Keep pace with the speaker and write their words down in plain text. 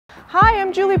Hi,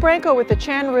 I'm Julie Branco with the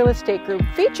Chan Real Estate Group.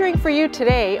 Featuring for you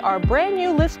today our brand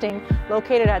new listing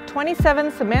located at 27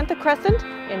 Samantha Crescent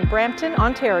in Brampton,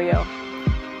 Ontario.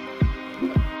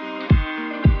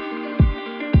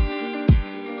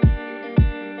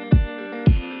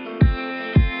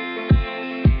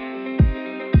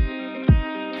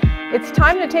 It's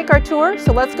time to take our tour,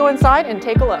 so let's go inside and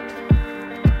take a look.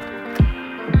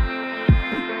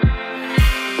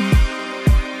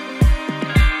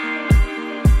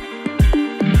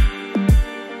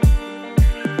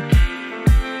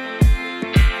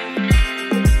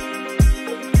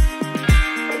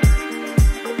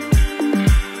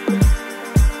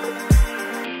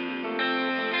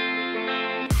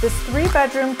 This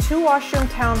 3-bedroom, 2-washroom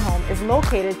townhome is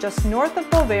located just north of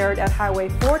Beauvais at Highway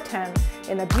 410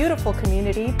 in a beautiful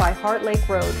community by Heart Lake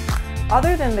Road.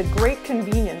 Other than the great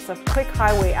convenience of quick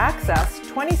highway access,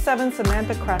 27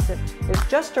 Samantha Crescent is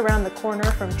just around the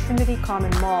corner from Trinity Common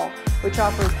Mall, which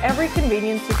offers every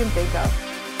convenience you can think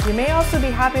of. You may also be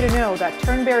happy to know that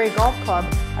Turnberry Golf Club,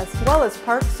 as well as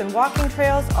parks and walking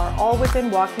trails, are all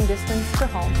within walking distance to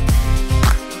home.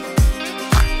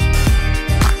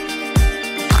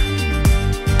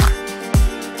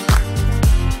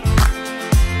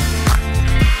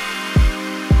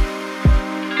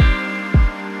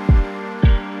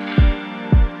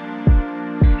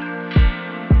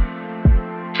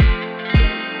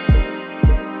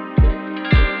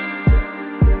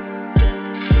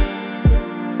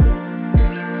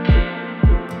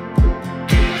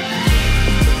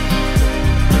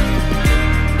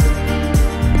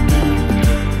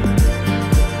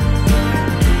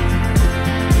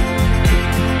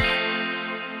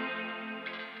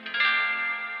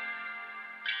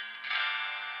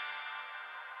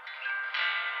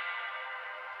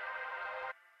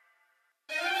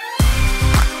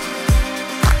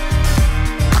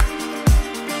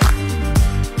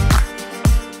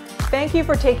 Thank you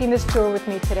for taking this tour with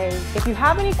me today. If you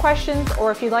have any questions or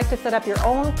if you'd like to set up your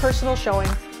own personal showing,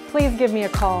 please give me a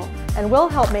call and we'll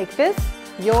help make this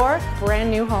your brand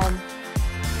new home.